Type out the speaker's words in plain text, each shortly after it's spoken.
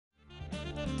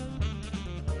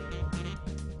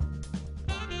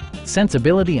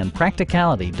Sensibility and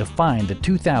practicality define the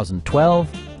 2012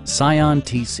 Scion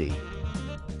TC.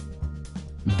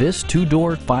 This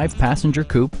two-door, five-passenger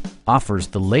coupe offers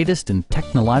the latest in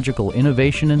technological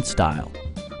innovation and style.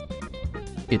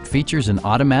 It features an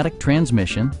automatic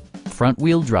transmission,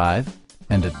 front-wheel drive,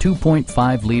 and a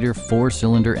 2.5-liter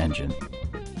four-cylinder engine.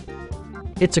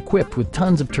 It's equipped with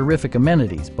tons of terrific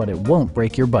amenities, but it won't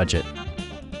break your budget,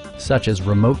 such as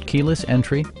remote keyless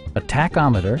entry, a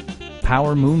tachometer,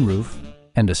 power moonroof,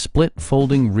 and a split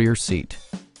folding rear seat.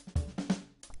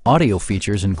 Audio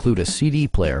features include a CD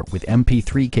player with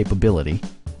MP3 capability,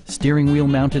 steering wheel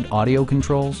mounted audio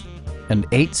controls, and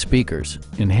 8 speakers,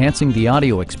 enhancing the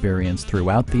audio experience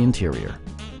throughout the interior.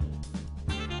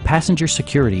 Passenger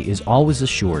security is always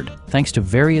assured thanks to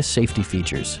various safety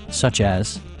features such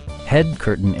as head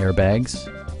curtain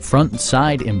airbags, front and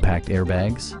side impact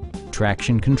airbags,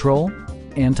 traction control,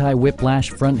 anti-whiplash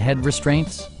front head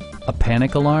restraints, a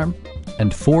panic alarm,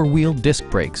 and four-wheel disc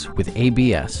brakes with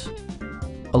ABS.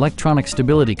 Electronic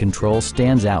stability control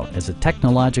stands out as a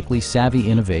technologically savvy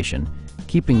innovation,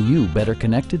 keeping you better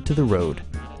connected to the road.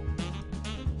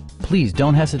 Please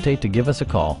don't hesitate to give us a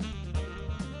call.